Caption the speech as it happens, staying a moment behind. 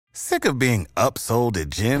Sick of being upsold at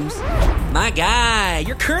gyms? My guy,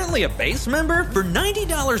 you're currently a base member? For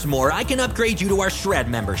 $90 more, I can upgrade you to our Shred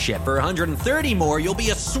membership. For $130 more, you'll be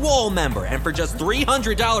a Swole member. And for just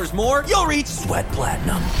 $300 more, you'll reach Sweat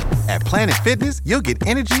Platinum. At Planet Fitness, you'll get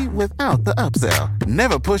energy without the upsell.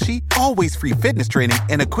 Never pushy, always free fitness training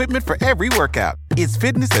and equipment for every workout. It's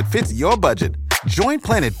fitness that fits your budget. Join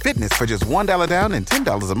Planet Fitness for just $1 down and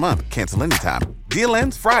 $10 a month. Cancel anytime. Deal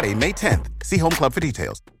ends Friday, May 10th. See Home Club for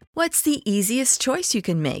details. What's the easiest choice you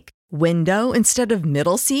can make? Window instead of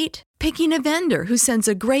middle seat? Picking a vendor who sends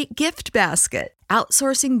a great gift basket?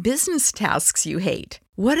 Outsourcing business tasks you hate?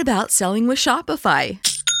 What about selling with Shopify?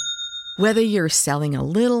 Whether you're selling a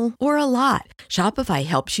little or a lot, Shopify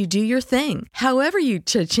helps you do your thing, however you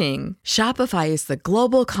cha-ching. Shopify is the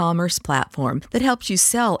global commerce platform that helps you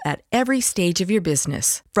sell at every stage of your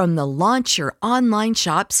business. From the launch your online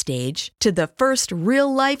shop stage to the first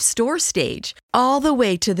real-life store stage, all the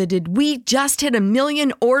way to the did we just hit 1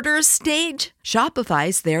 million orders stage.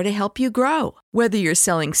 Shopify's there to help you grow. Whether you're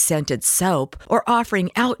selling scented soap or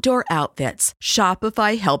offering outdoor outfits,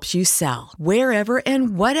 Shopify helps you sell. Wherever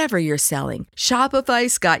and whatever you're selling,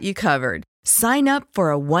 Shopify's got you covered. Sign up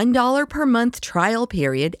for a $1 per month trial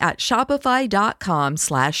period at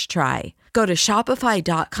shopify.com/try. Go to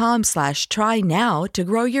shopify.com/try now to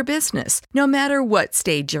grow your business, no matter what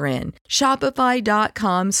stage you're in.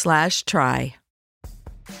 Shopify.com/try.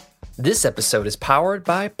 This episode is powered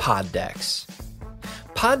by Poddex.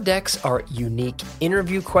 Poddex are unique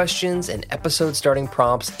interview questions and episode starting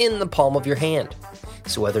prompts in the palm of your hand.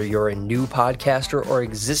 So whether you're a new podcaster or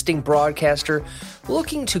existing broadcaster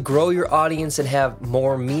looking to grow your audience and have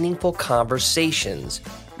more meaningful conversations,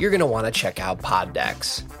 you're going to want to check out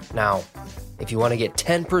Poddex. Now, if you want to get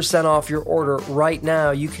 10% off your order right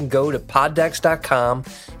now, you can go to poddex.com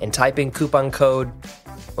and type in coupon code.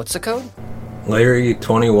 What's the code?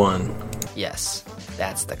 Larry21. Yes,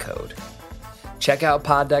 that's the code. Check out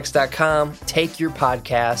poddex.com. Take your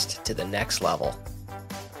podcast to the next level.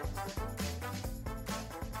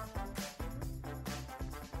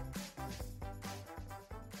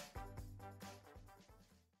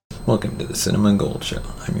 Welcome to the Cinema Gold Show.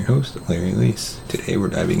 I'm your host, Larry Leese. Today we're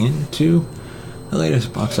diving into the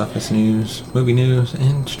latest box office news, movie news,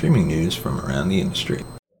 and streaming news from around the industry.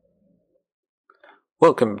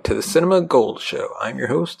 Welcome to the Cinema Gold Show. I'm your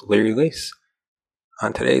host, Larry Leese.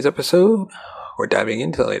 On today's episode, we're diving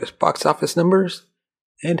into the latest box office numbers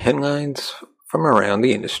and headlines from around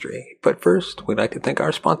the industry. But first, we'd like to thank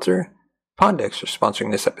our sponsor, Poddex, for sponsoring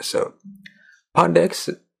this episode. Poddex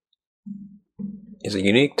is a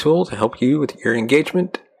unique tool to help you with your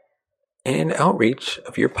engagement and outreach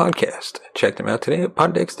of your podcast. Check them out today at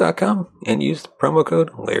poddex.com and use the promo code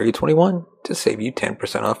Larry21 to save you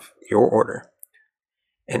 10% off your order.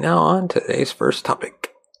 And now on to today's first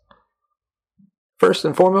topic. First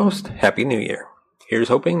and foremost, Happy New Year. Here's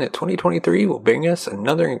hoping that 2023 will bring us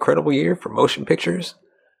another incredible year for motion pictures,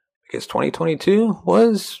 because 2022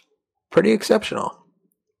 was pretty exceptional,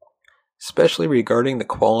 especially regarding the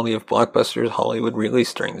quality of blockbusters Hollywood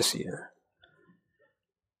released during this year.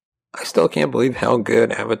 I still can't believe how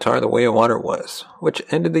good Avatar: The Way of Water was, which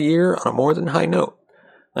ended the year on a more than high note.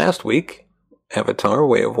 Last week, Avatar: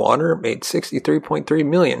 Way of Water made $63.3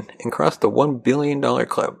 million and crossed the $1 billion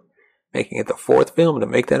club, making it the fourth film to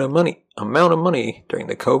make that amount of money during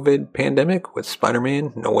the COVID pandemic, with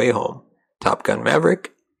Spider-Man: No Way Home, Top Gun: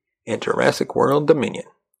 Maverick, and Jurassic World: Dominion.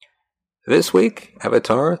 This week,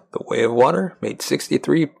 Avatar: The Way of Water made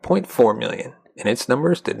 $63.4 million, and its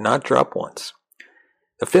numbers did not drop once.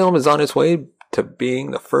 The film is on its way to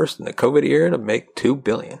being the first in the COVID era to make $2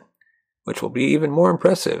 billion, which will be even more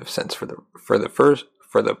impressive since for the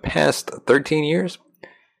past 13 years,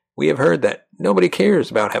 we have heard that nobody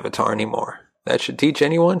cares about Avatar anymore. That should teach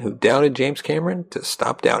anyone who doubted James Cameron to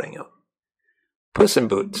stop doubting him. Puss in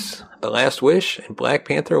Boots, The Last Wish, and Black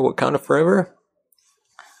Panther: Wakanda Forever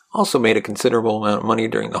also made a considerable amount of money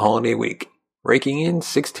during the holiday week, raking in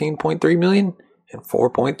 $16.3 million and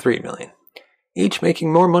 $4.3 million, each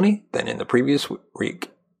making more money than in the previous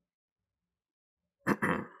week.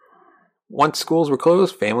 Once schools were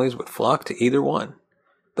closed, families would flock to either one,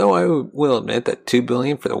 though I will admit that $2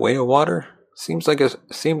 billion for The Way of Water seemed like a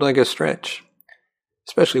stretch,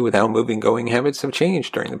 especially with how moving-going habits have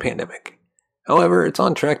changed during the pandemic. However, it's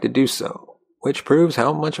on track to do so, which proves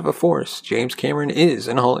how much of a force James Cameron is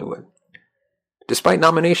in Hollywood. Despite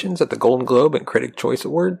nominations at the Golden Globe and Critics' Choice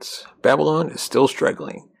Awards, Babylon is still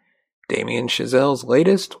struggling. Damien Chazelle's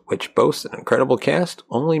latest, which boasts an incredible cast,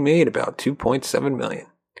 only made about $2.7 million,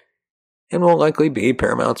 and will likely be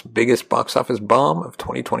Paramount's biggest box office bomb of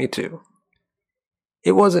 2022.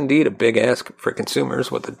 It was indeed a big ask for consumers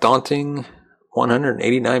with a daunting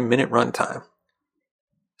 189-minute runtime,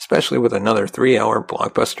 especially with another 3-hour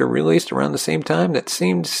blockbuster released around the same time that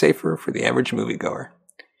seemed safer for the average moviegoer,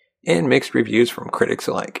 and mixed reviews from critics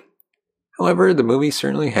alike. However, the movie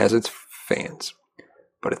certainly has its fans,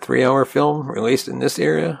 but a 3-hour film released in this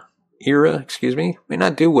era, may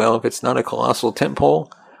not do well if it's not a colossal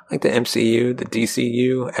tentpole like the MCU, the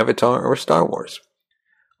DCU, Avatar, or Star Wars.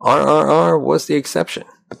 RRR was the exception,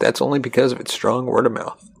 but that's only because of its strong word of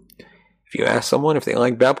mouth. If you ask someone if they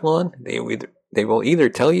like Babylon, they will either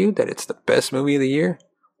tell you that it's the best movie of the year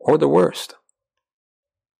or the worst.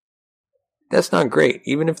 That's not great.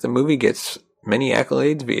 Even if the movie gets many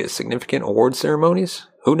accolades via significant award ceremonies,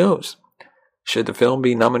 who knows? Should the film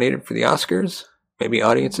be nominated for the Oscars, maybe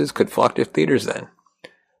audiences could flock to theaters then.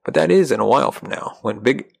 But that is in a while from now, when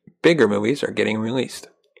bigger movies are getting released.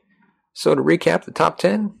 So to recap the top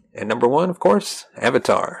 10, at number 1, of course,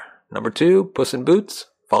 Avatar. Number 2, Puss in Boots,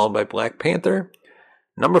 followed by Black Panther.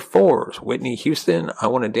 Number 4 is Whitney Houston, I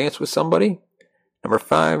Want to Dance with Somebody. Number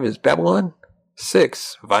 5 is Babylon.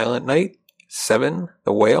 6, Violent Night. 7,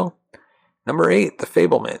 The Whale. Number 8, The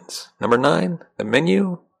Fabelmans. Number 9, The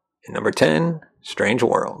Menu. And number 10, Strange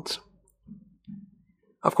Worlds.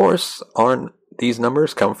 Of course, these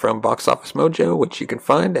numbers come from Box Office Mojo, which you can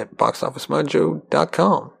find at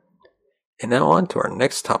boxofficemojo.com. And now on to our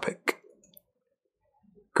next topic.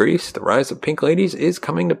 Grease, The Rise of Pink Ladies is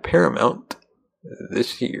coming to Paramount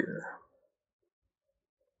this year.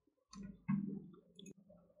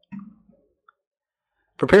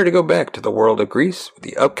 Prepare to go back to the world of Grease with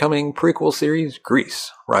the upcoming prequel series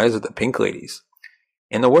Grease, Rise of the Pink Ladies.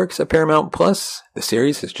 In the works at Paramount Plus, the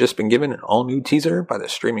series has just been given an all-new teaser by the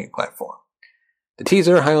streaming platform. The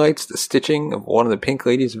teaser highlights the stitching of one of the Pink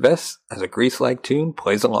Ladies' vests as a Grease-like tune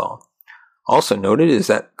plays along. Also noted is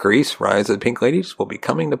that Grease, Rise of the Pink Ladies will be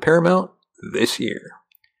coming to Paramount this year.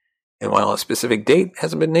 And while a specific date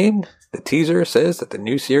hasn't been named, the teaser says that the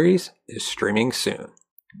new series is streaming soon.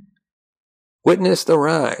 Witness the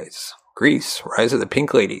Rise. Grease, Rise of the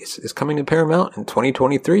Pink Ladies is coming to Paramount in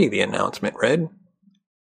 2023, the announcement read.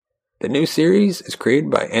 The new series is created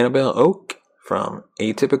by Annabelle Oak from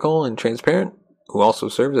Atypical and Transparent, who also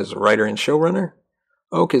serves as a writer and showrunner.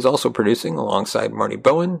 Oak is also producing alongside Marty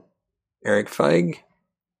Bowen, Eric Feig,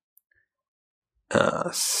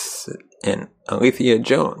 and Alethea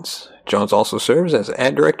Jones. Jones also serves as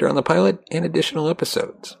ad director on the pilot and additional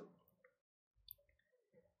episodes.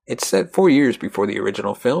 It's set 4 years before the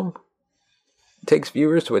original film. It takes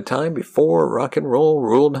viewers to a time before rock and roll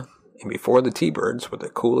ruled and before the T-Birds were the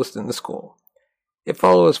coolest in the school. It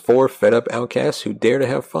follows 4 fed-up outcasts who dare to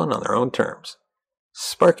have fun on their own terms,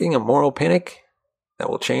 sparking a moral panic that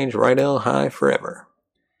will change Rydell High forever.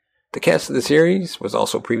 The cast of the series was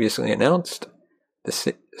also previously announced.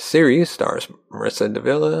 The series stars Marissa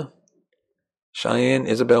Davila, Cheyenne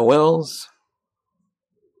Isabel Wells,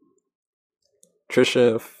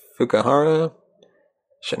 Trisha Fukuhara,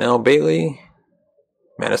 Chanel Bailey,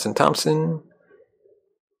 Madison Thompson,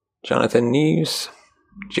 Jonathan Neves,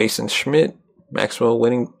 Jason Schmidt, Maxwell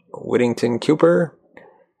Whittington Cooper,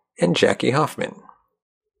 and Jackie Hoffman.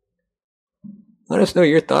 Let us know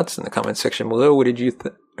your thoughts in the comment section below. What did you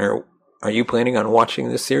are you planning on watching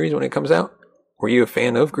this series when it comes out? Were you a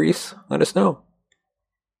fan of Grease? Let us know.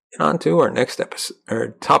 And on to our next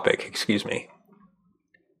topic.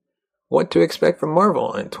 What to expect from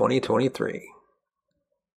Marvel in 2023.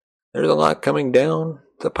 There's a lot coming down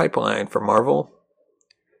the pipeline for Marvel.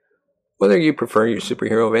 Whether you prefer your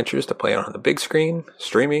superhero adventures to play out on the big screen,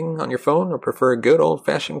 streaming on your phone, or prefer good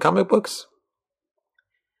old-fashioned comic books,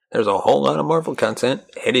 there's a whole lot of Marvel content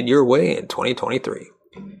headed your way in 2023.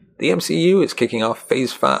 The MCU is kicking off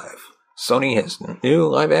Phase 5. Sony has new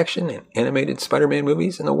live-action and animated Spider-Man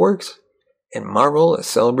movies in the works, and Marvel is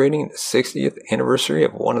celebrating the 60th anniversary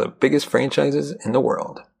of one of the biggest franchises in the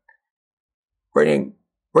world. We're going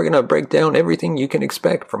to break down everything you can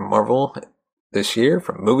expect from Marvel this year,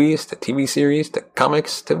 from movies to TV series to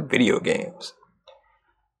comics to video games.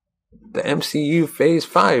 The MCU Phase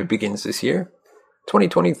 5 begins this year.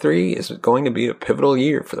 2023 is going to be a pivotal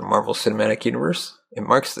year for the Marvel Cinematic Universe. It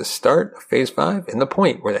marks the start of Phase 5 and the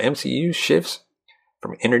point where the MCU shifts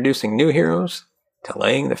from introducing new heroes to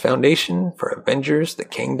laying the foundation for Avengers: The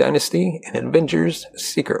Kang Dynasty and Avengers: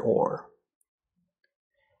 Secret War.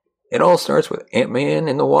 It all starts with Ant-Man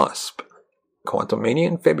and the Wasp, Quantumania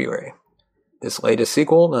in February. This latest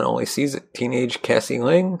sequel not only sees a teenage Cassie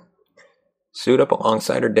Lang suit up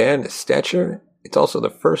alongside her dad in his stature, it's also the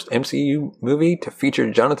first MCU movie to feature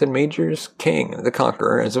Jonathan Majors' Kang the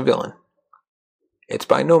Conqueror as a villain. It's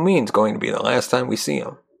by no means going to be the last time we see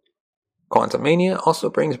him. Quantumania also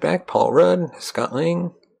brings back Paul Rudd as Scott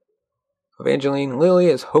Lang, Evangeline Lilly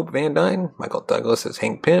as Hope Van Dyne, Michael Douglas as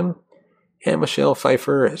Hank Pym, and Michelle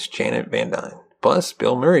Pfeiffer as Janet Van Dyne. Plus,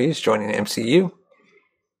 Bill Murray is joining the MCU,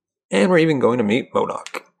 and we're even going to meet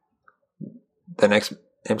MODOK. The next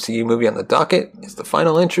MCU movie on the docket is the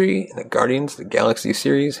final entry in the Guardians of the Galaxy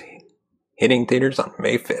series, hitting theaters on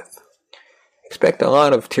May 5th. Expect a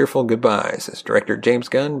lot of tearful goodbyes as director James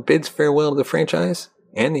Gunn bids farewell to the franchise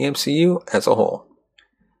and the MCU as a whole.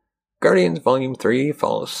 Guardians Volume 3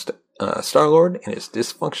 follows Star-Lord and his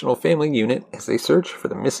dysfunctional family unit as they search for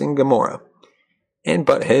the missing Gamora, and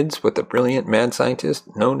butt heads with the brilliant mad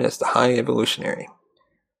scientist known as the High Evolutionary.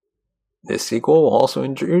 This sequel will also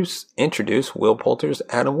introduce Will Poulter's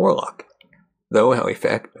Adam Warlock, though how he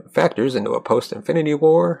factors into a post-Infinity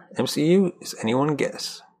War MCU is anyone's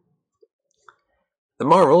guess. The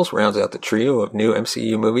Marvels rounds out the trio of new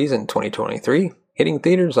MCU movies in 2023, hitting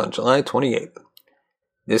theaters on July 28th.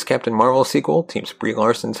 This Captain Marvel sequel teams Brie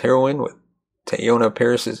Larson's heroine with Teyonah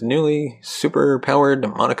Parris' newly super-powered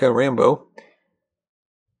Monica Rambeau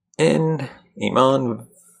and Iman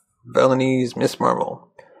Vellani's Miss Marvel.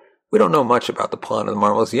 We don't know much about the plot of the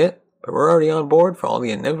Marvels yet, but we're already on board for all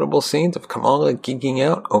the inevitable scenes of Kamala geeking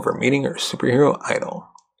out over meeting her superhero idol.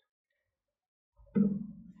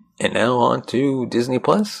 And now on to Disney+.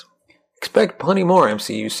 Expect plenty more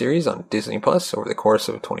MCU series on Disney Plus over the course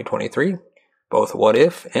of 2023. Both What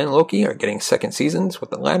If and Loki are getting second seasons,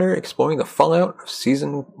 with the latter exploring the fallout of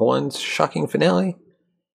Season 1's shocking finale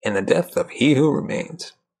and the death of He Who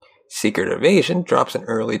Remains. Secret Invasion drops in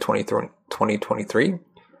early 2023.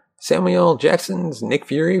 Samuel Jackson's Nick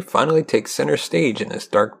Fury finally takes center stage in this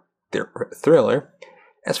dark thriller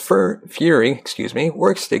as Fury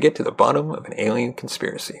works to get to the bottom of an alien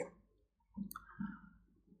conspiracy.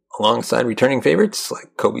 Alongside returning favorites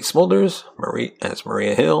like Kobe Smulders as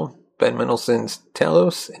Maria Hill, Ben Mendelsohn's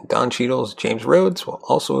Talos, and Don Cheadle's James Rhodes will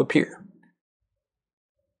also appear.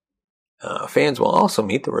 Fans will also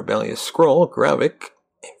meet the rebellious Skrull Gravik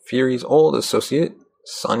and Fury's old associate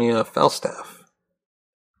Sonya Falstaff.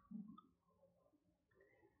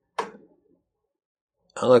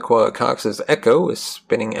 Alaqua Cox's Echo is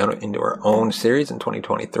spinning out into her own series in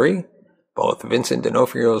 2023. Both Vincent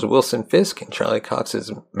D'Onofrio's Wilson Fisk and Charlie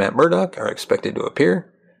Cox's Matt Murdock are expected to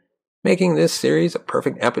appear, making this series a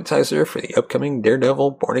perfect appetizer for the upcoming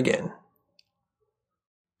Daredevil Born Again.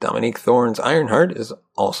 Dominique Thorne's Ironheart is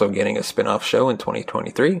also getting a spin-off show in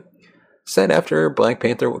 2023. Set after Black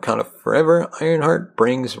Panther Wakanda Forever, Ironheart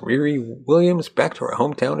brings Riri Williams back to her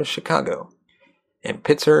hometown of Chicago and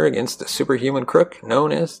pits her against the superhuman crook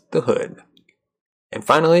known as the Hood. And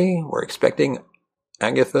finally, we're expecting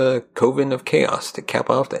Agatha Coven of Chaos to cap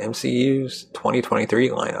off the MCU's 2023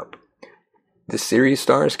 lineup. This series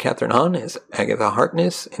stars Kathryn Hahn as Agatha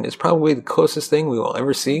Harkness and is probably the closest thing we will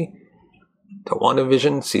ever see to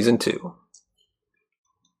WandaVision Season 2.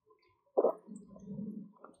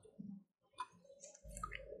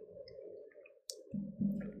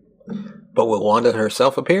 But will Wanda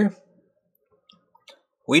herself appear?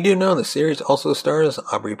 We do know the series also stars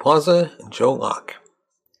Aubrey Plaza and Joe Locke,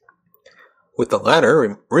 with the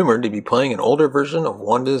latter rumored to be playing an older version of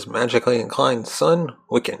Wanda's magically inclined son,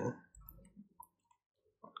 Wiccan.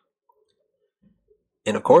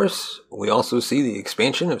 And of course, we also see the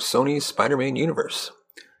expansion of Sony's Spider-Man universe.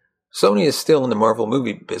 Sony is still in the Marvel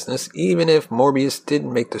movie business, even if Morbius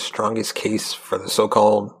didn't make the strongest case for the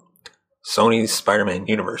so-called Sony's Spider-Man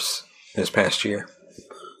universe this past year.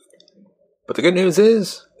 But the good news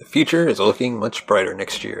is, the future is looking much brighter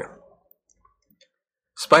next year.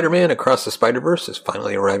 Spider-Man Across the Spider-Verse is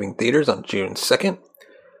finally arriving theaters on June 2nd.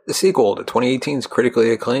 The sequel to 2018's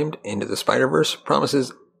critically acclaimed Into the Spider-Verse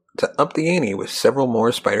promises to up the ante with several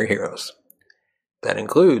more spider heroes. That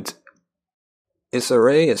includes Issa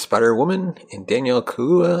Rae as Spider-Woman and Daniel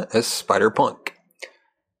Kaluuya as Spider-Punk.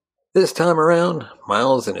 This time around,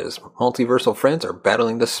 Miles and his multiversal friends are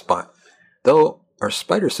battling the Spot, though our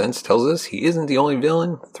spider sense tells us he isn't the only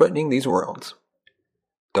villain threatening these worlds.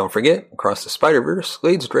 Don't forget, Across the Spider-Verse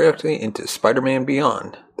leads directly into Spider-Man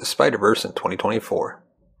Beyond the Spider-Verse in 2024.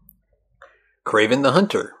 Kraven the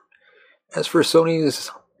Hunter. As for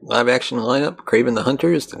Sony's live-action lineup, Kraven the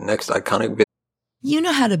Hunter is the next iconic villain. You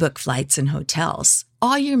know how to book flights and hotels.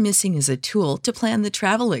 All you're missing is a tool to plan the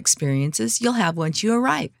travel experiences you'll have once you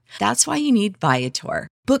arrive. That's why you need Viator.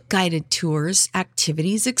 Book guided tours,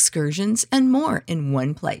 activities, excursions, and more in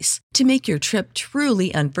one place to make your trip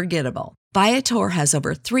truly unforgettable. Viator has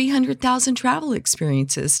over 300,000 travel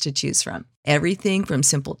experiences to choose from. Everything from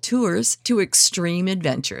simple tours to extreme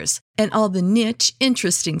adventures and all the niche,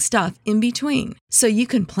 interesting stuff in between. So you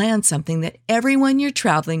can plan something that everyone you're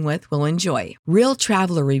traveling with will enjoy. Real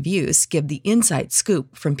traveler reviews give the inside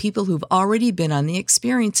scoop from people who've already been on the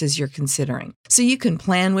experiences you're considering. So you can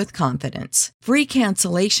plan with confidence. Free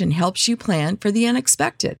cancellation helps you plan for the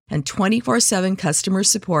unexpected. And 24/7 customer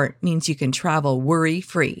support means you can travel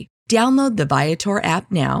worry-free. Download the Viator app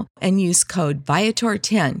now and use code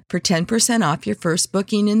Viator10 for 10% off your first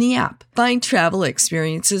booking in the app. Find travel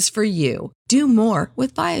experiences for you. Do more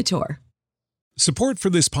with Viator. Support for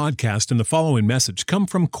this podcast and the following message come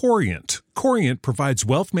from Corient. Corient provides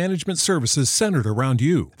wealth management services centered around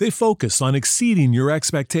you. They focus on exceeding your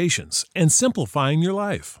expectations and simplifying your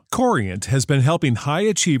life. Corient has been helping high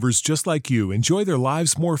achievers just like you enjoy their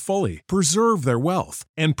lives more fully, preserve their wealth,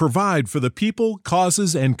 and provide for the people,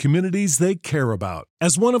 causes, and communities they care about.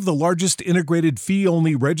 As one of the largest integrated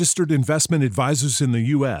fee-only registered investment advisors in the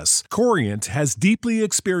U.S., Corient has deeply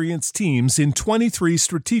experienced teams in 23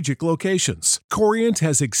 strategic locations. Corient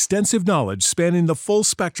has extensive knowledge spanning the full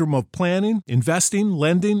spectrum of planning, investing,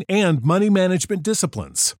 lending, and money management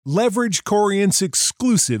disciplines. Leverage Corient's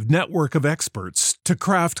exclusive network of experts to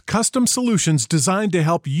craft custom solutions designed to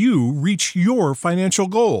help you reach your financial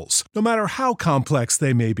goals, no matter how complex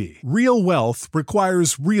they may be. Real wealth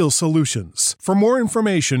requires real solutions. For more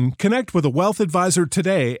information, connect with a wealth advisor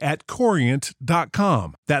today at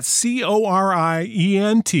Corient.com. That's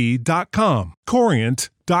Corient.com.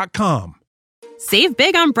 Corient.com. Save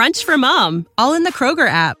big on brunch for mom, all in the Kroger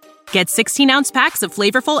app. Get 16-ounce packs of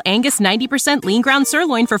flavorful Angus 90% lean ground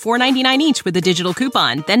sirloin for $4.99 each with a digital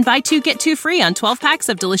coupon. Then buy 2, get 2 free on 12 packs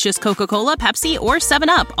of delicious Coca-Cola, Pepsi, or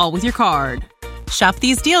 7-Up, all with your card. Shop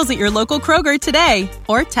these deals at your local Kroger today,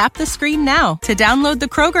 or tap the screen now to download the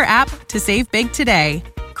Kroger app to save big today.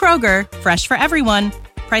 Kroger, fresh for everyone.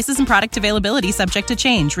 Prices and product availability subject to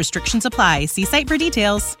change. Restrictions apply. See site for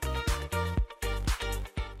details.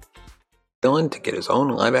 Villain to get his own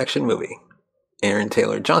live-action movie. Aaron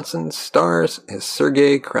Taylor Johnson stars as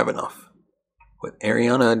Sergei Kravinoff, with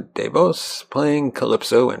Ariana DeBose playing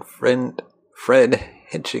Calypso and Fred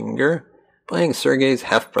Hitchinger playing Sergei's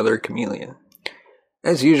half-brother Chameleon.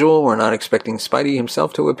 As usual, we're not expecting Spidey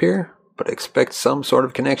himself to appear, but expect some sort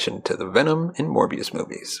of connection to the Venom and Morbius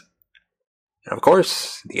movies. And of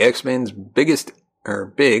course, the X-Men's big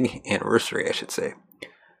anniversary, I should say.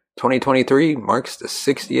 2023 marks the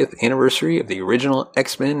 60th anniversary of the original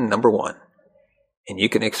X-Men #1. And you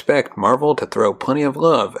can expect Marvel to throw plenty of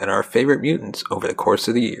love at our favorite mutants over the course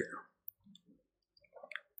of the year.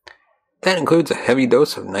 That includes a heavy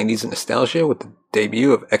dose of 90s nostalgia with the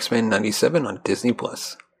debut of X-Men 97 on Disney+.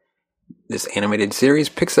 This animated series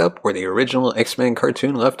picks up where the original X-Men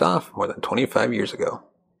cartoon left off more than 25 years ago.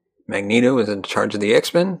 Magneto is in charge of the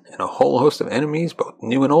X-Men, and a whole host of enemies, both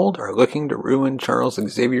new and old, are looking to ruin Charles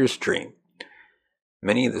Xavier's dream.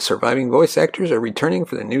 Many of the surviving voice actors are returning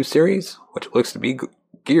for the new series, which looks to be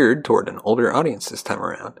geared toward an older audience this time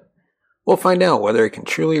around. We'll find out whether it can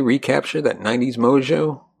truly recapture that 90s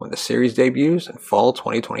mojo when the series debuts in fall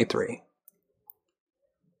 2023.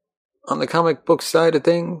 On the comic book side of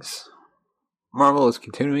things, Marvel is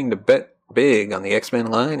continuing to bet big on the X-Men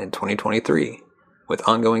line in 2023, with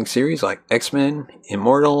ongoing series like X-Men,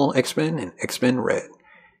 Immortal X-Men, and X-Men Red,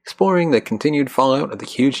 exploring the continued fallout of the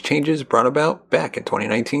huge changes brought about back in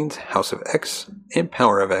 2019's House of X and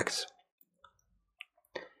Power of X.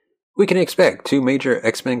 We can expect 2 major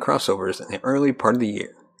X-Men crossovers in the early part of the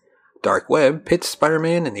year. Dark Web pits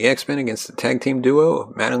Spider-Man and the X-Men against the tag team duo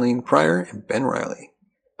of Madeline Pryor and Ben Reilly,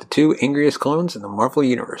 the 2 angriest clones in the Marvel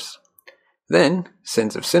Universe. Then,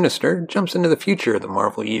 Sins of Sinister jumps into the future of the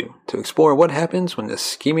Marvel U to explore what happens when the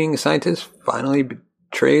scheming scientist finally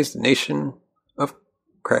betrays the nation of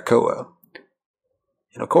Krakoa.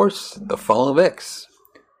 And of course, the Fall of X.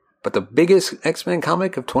 But the biggest X-Men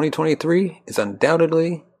comic of 2023 is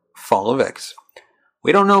undoubtedly Fall of X.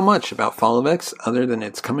 We don't know much about Fall of X other than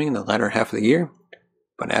it's coming in the latter half of the year,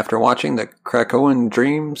 but after watching the Krakoan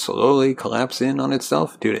dream slowly collapse in on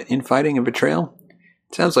itself due to infighting and betrayal,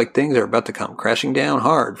 it sounds like things are about to come crashing down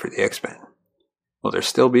hard for the X-Men. Will there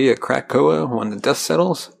still be a Krakoa when the dust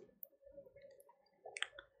settles?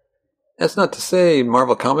 That's not to say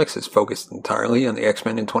Marvel Comics is focused entirely on the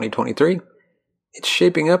X-Men in 2023. It's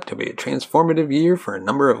shaping up to be a transformative year for a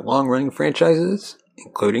number of long-running franchises,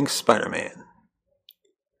 including Spider-Man.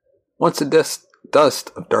 Once the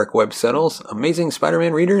dust of Dark Web settles, Amazing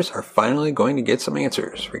Spider-Man readers are finally going to get some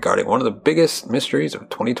answers regarding one of the biggest mysteries of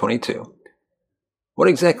 2022. What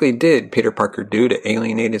exactly did Peter Parker do to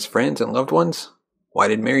alienate his friends and loved ones? Why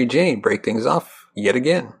did Mary Jane break things off yet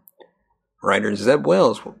again? Writer Zeb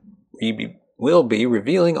Wells will be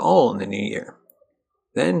revealing all in the new year.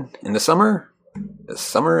 Then, in the summer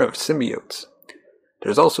of symbiotes.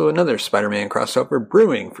 There's also another Spider-Man crossover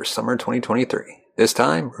brewing for summer 2023, this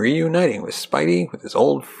time reuniting with Spidey with his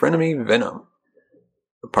old frenemy Venom.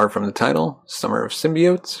 Apart from the title, Summer of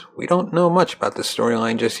Symbiotes, we don't know much about the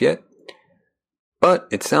storyline just yet, but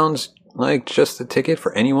it sounds like just the ticket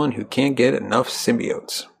for anyone who can't get enough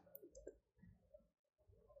symbiotes.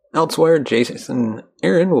 Elsewhere, Jason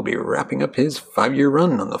Aaron will be wrapping up his 5-year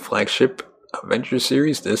run on the flagship Avengers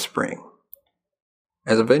series this spring.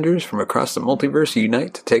 As Avengers from across the multiverse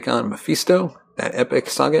unite to take on Mephisto, that epic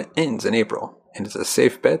saga ends in April, and it's a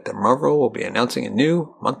safe bet that Marvel will be announcing a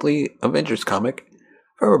new monthly Avengers comic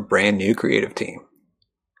from a brand new creative team.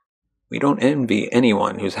 We don't envy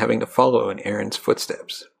anyone who's having to follow in Aaron's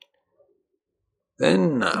footsteps.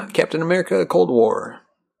 Then, Captain America Cold War,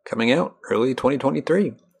 coming out early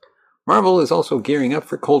 2023. Marvel is also gearing up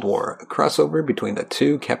for Cold War, a crossover between the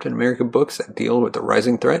two Captain America books that deal with the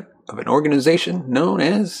rising threat of an organization known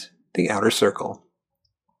as the Outer Circle.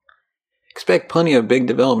 Expect plenty of big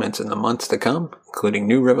developments in the months to come, including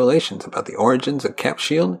new revelations about the origins of Cap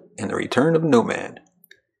Shield and the return of Nomad.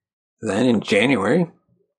 Then in January,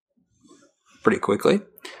 pretty quickly,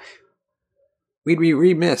 we'd be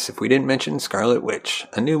remiss if we didn't mention Scarlet Witch,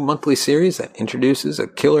 a new monthly series that introduces a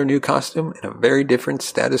killer new costume and a very different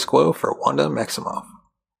status quo for Wanda Maximoff.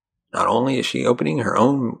 Not only is she opening her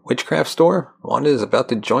own witchcraft store, Wanda is about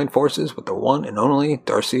to join forces with the one and only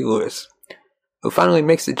Darcy Lewis, who finally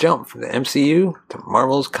makes the jump from the MCU to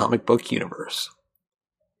Marvel's comic book universe.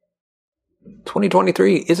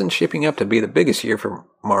 2023 isn't shaping up to be the biggest year for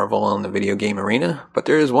Marvel in the video game arena, but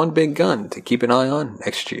there is one big gun to keep an eye on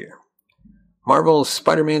next year. Marvel's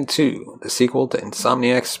Spider-Man 2, the sequel to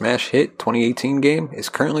Insomniac's smash hit 2018 game, is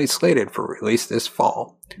currently slated for release this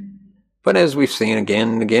fall. But as we've seen again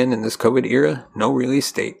and again in this COVID era, no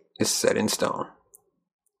release date is set in stone.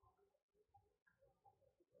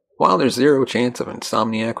 While there's zero chance of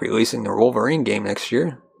Insomniac releasing their Wolverine game next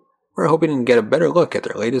year, we're hoping to get a better look at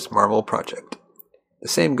their latest Marvel project. The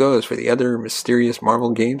same goes for the other mysterious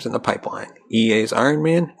Marvel games in the pipeline, EA's Iron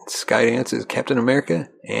Man, Skydance's Captain America,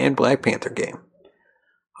 and Black Panther game.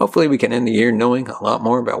 Hopefully we can end the year knowing a lot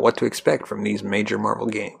more about what to expect from these major Marvel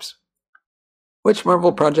games. Which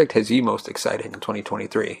Marvel project has you most excited in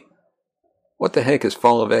 2023? What the heck is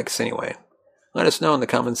Fall of X anyway? Let us know in the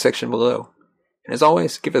comments section below. And as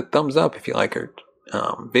always, give it a thumbs up if you like our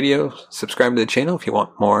video, subscribe to the channel if you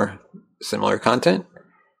want more similar content.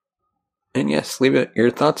 And yes, leave your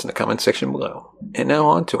thoughts in the comment section below. And now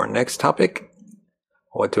on to our next topic,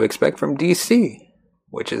 what to expect from DC,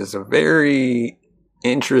 which is a very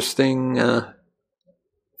interesting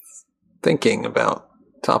thinking about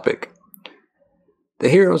topic. The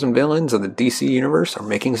heroes and villains of the DC universe are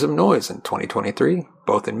making some noise in 2023,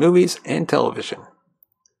 both in movies and television.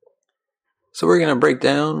 So we're going to break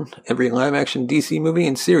down every live-action DC movie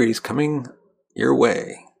and series coming your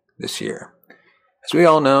way this year. As we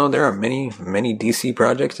all know, there are many DC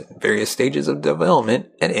projects in various stages of development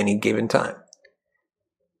at any given time.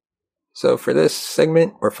 So for this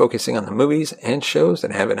segment, we're focusing on the movies and shows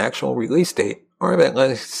that have an actual release date or have at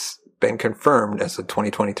least been confirmed as a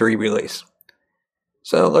 2023 release.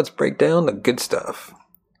 So let's break down the good stuff.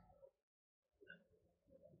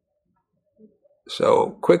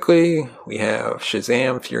 So quickly, we have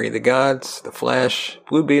Shazam! Fury of the Gods, The Flash,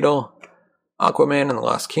 Blue Beetle, Aquaman and the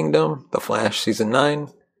Lost Kingdom, The Flash Season 9,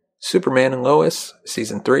 Superman and Lois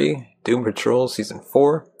Season 3, Doom Patrol Season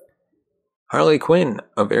 4, Harley Quinn,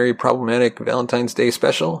 A Very Problematic Valentine's Day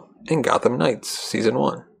Special, and Gotham Knights Season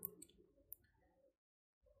 1.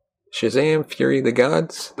 Shazam! Fury of the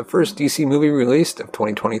Gods, the first DC movie released of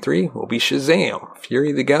 2023, will be Shazam!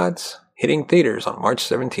 Fury of the Gods, hitting theaters on March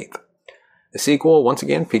 17th. The sequel once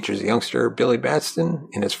again features youngster Billy Batson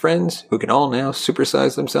and his friends who can all now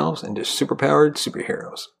supersize themselves into superpowered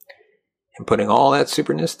superheroes. And putting all that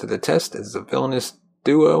superness to the test is the villainous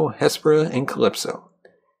duo Hespera and Calypso,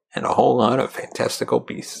 and a whole lot of fantastical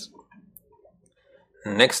beasts.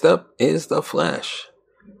 Next up is The Flash.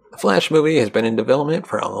 The Flash movie has been in development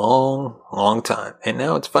for a long time, and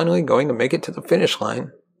now it's finally going to make it to the finish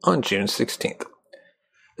line on June 16th.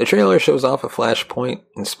 The trailer shows off a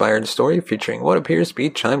Flashpoint-inspired story featuring what appears to be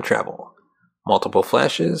time travel, multiple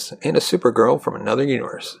Flashes, and a Supergirl from another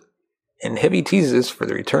universe, and heavy teases for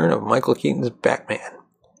the return of Michael Keaton's Batman.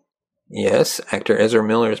 Yes, actor Ezra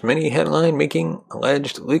Miller's many headline-making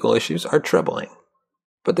alleged legal issues are troubling,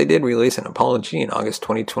 but they did release an apology in August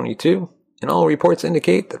 2022, and all reports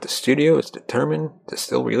indicate that the studio is determined to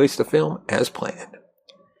still release the film as planned.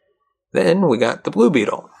 Then we got The Blue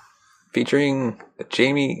Beetle, featuring the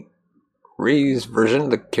Jamie Reeves version of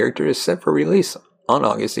the character is set for release on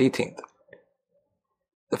August 18th.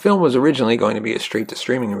 The film was originally going to be a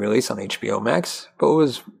straight-to-streaming release on HBO Max, but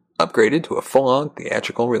was upgraded to a full-on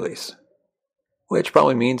theatrical release, which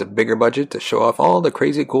probably means a bigger budget to show off all the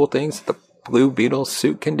crazy cool things that the Blue Beetle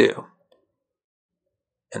suit can do.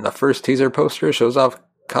 And the first teaser poster shows off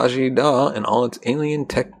Kajida in all its alien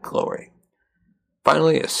tech glory.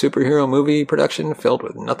 Finally, a superhero movie production filled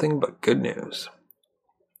with nothing but good news.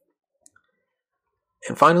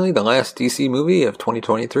 And finally, the last DC movie of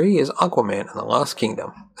 2023 is Aquaman and the Lost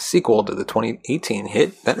Kingdom, a sequel to the 2018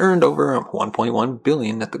 hit that earned over $1.1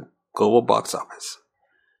 billion at the global box office.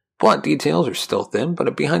 Plot details are still thin, but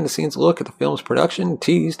a behind-the-scenes look at the film's production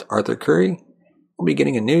teased Arthur Curry will be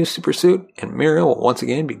getting a new supersuit, and Mera will once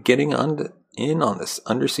again be getting in on this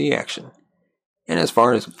undersea action. And as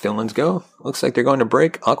far as villains go, looks like they're going to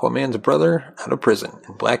break Aquaman's brother out of prison,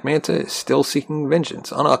 and Black Manta is still seeking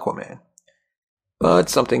vengeance on Aquaman. But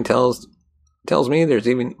something tells me there's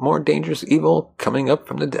even more dangerous evil coming up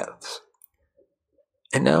from the depths.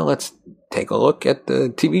 And now let's take a look at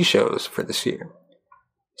the TV shows for this year.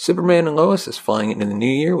 Superman and Lois is flying into the new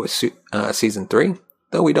year with Season 3,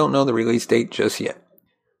 though we don't know the release date just yet.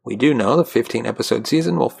 We do know the 15-episode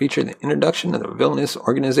season will feature the introduction of the villainous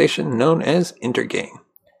organization known as Intergang.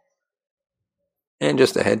 And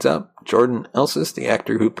just a heads up, Jordan Elsis, the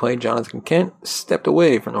actor who played Jonathan Kent, stepped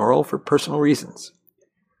away from the role for personal reasons.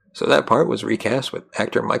 So that part was recast with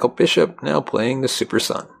actor Michael Bishop now playing the Super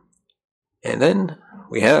Son. And then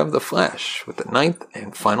we have The Flash with the 9th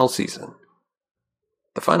and final season.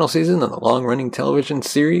 The final season of the long-running television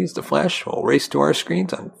series The Flash will race to our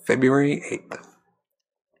screens on February 8th.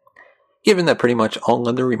 Given that pretty much all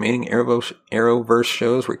other remaining Arrowverse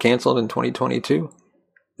shows were cancelled in 2022,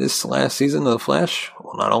 this last season of The Flash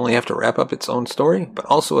will not only have to wrap up its own story, but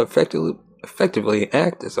also effectively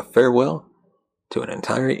act as a farewell to an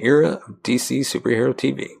entire era of DC superhero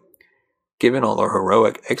TV. Given all the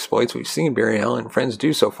heroic exploits we've seen Barry Allen and friends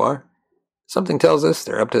do so far, something tells us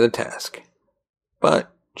they're up to the task.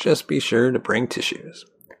 But just be sure to bring tissues.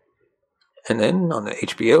 And then on the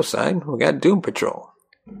HBO side, we got Doom Patrol.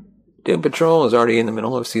 Doom Patrol is already in the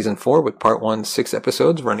middle of Season 4 with Part 1 6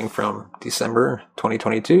 episodes running from December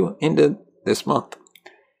 2022 into this month.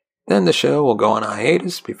 Then the show will go on a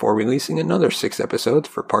hiatus before releasing another 6 episodes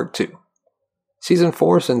for Part 2. Season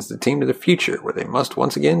 4 sends the team to the future where they must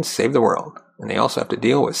once again save the world, and they also have to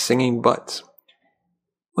deal with singing butts.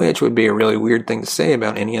 Which would be a really weird thing to say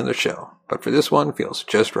about any other show, but for this one feels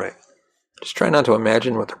just right. Just try not to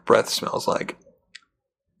imagine what their breath smells like.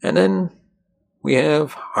 And then we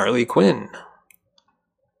have Harley Quinn,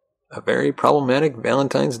 a very problematic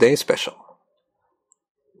Valentine's Day special.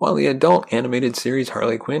 While the adult animated series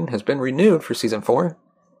Harley Quinn has been renewed for Season 4,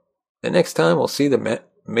 the next time we'll see the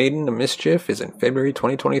Maiden of Mischief is in February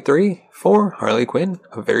 2023 for Harley Quinn,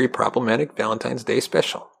 a very problematic Valentine's Day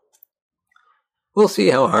special. We'll see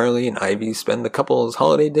how Harley and Ivy spend the couple's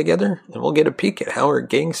holiday together, and we'll get a peek at how her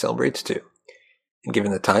gang celebrates too. And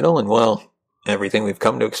given the title and, well, everything we've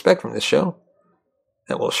come to expect from this show,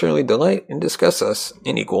 that will surely delight and disgust us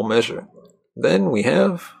in equal measure. Then we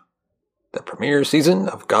have the premiere season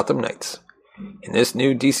of Gotham Knights. In this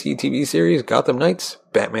new DC TV series, Gotham Knights,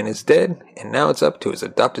 Batman is dead, and now it's up to his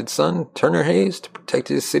adopted son, Turner Hayes, to protect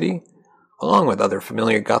his city, along with other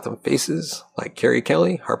familiar Gotham faces like Carrie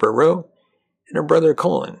Kelly, Harper Row, and her brother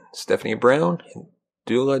Colin, Stephanie Brown, and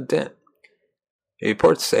Dula Dent.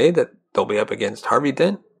 Reports say that they'll be up against Harvey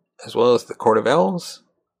Dent, as well as the Court of Owls.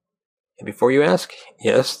 And before you ask,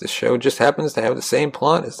 yes, this show just happens to have the same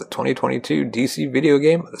plot as the 2022 DC video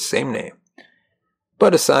game of the same name.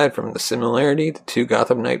 But aside from the similarity, the two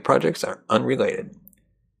Gotham Knight projects are unrelated.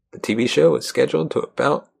 The TV show is scheduled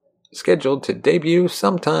to debut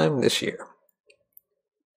sometime this year.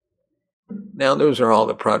 Now, those are all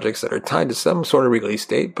the projects that are tied to some sort of release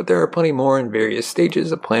date, but there are plenty more in various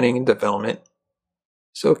stages of planning and development,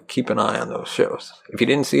 so keep an eye on those shows. If you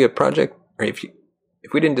didn't see a project, or if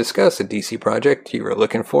we didn't discuss a DC project you were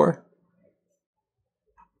looking for,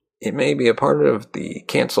 it may be a part of the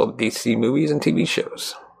canceled DC movies and TV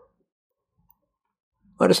shows.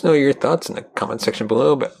 Let us know your thoughts in the comment section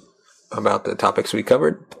below about the topics we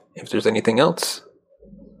covered. If there's anything else,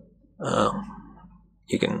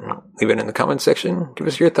 you can leave it in the comment section. Give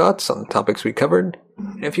us your thoughts on the topics we covered.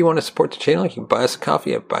 And if you want to support the channel, you can buy us a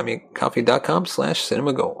coffee at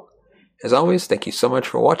buymeacoffee.com/cinemagold. As always, thank you so much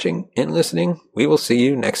for watching and listening. We will see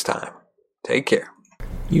you next time. Take care.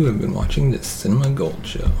 You have been watching the Cinema Gold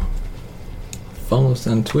Show. Follow us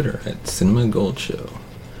on Twitter at Cinema Gold Show.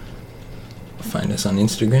 Find us on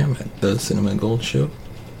Instagram at The Cinema Gold Show.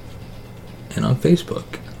 And on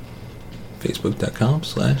Facebook,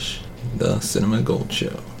 facebook.com/The Cinema Gold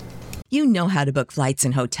Show. You know how to book flights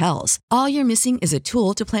and hotels. All you're missing is a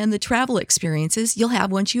tool to plan the travel experiences you'll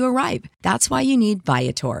have once you arrive. That's why you need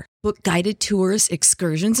Viator. Book guided tours,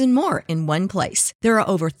 excursions, and more in one place. There are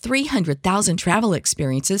over 300,000 travel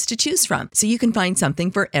experiences to choose from, so you can find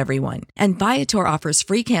something for everyone. And Viator offers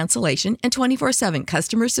free cancellation and 24/7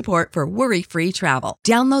 customer support for worry-free travel.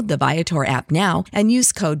 Download the Viator app now and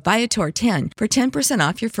use code Viator10 for 10%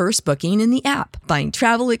 off your first booking in the app. Find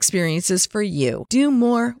travel experiences for you. Do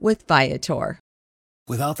more with Viator.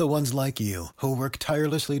 Without the ones like you, who work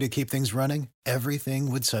tirelessly to keep things running,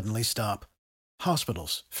 everything would suddenly stop.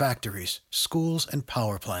 Hospitals, factories, schools, and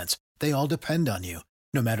power plants, they all depend on you.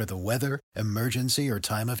 No matter the weather, emergency, or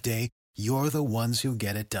time of day, you're the ones who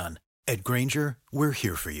get it done. At Grainger, we're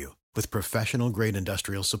here for you with professional-grade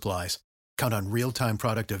industrial supplies. Count on real-time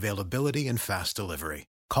product availability and fast delivery.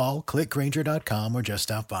 Call, click Grainger.com, or just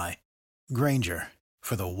stop by. Grainger,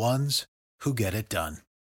 for the ones who get it done.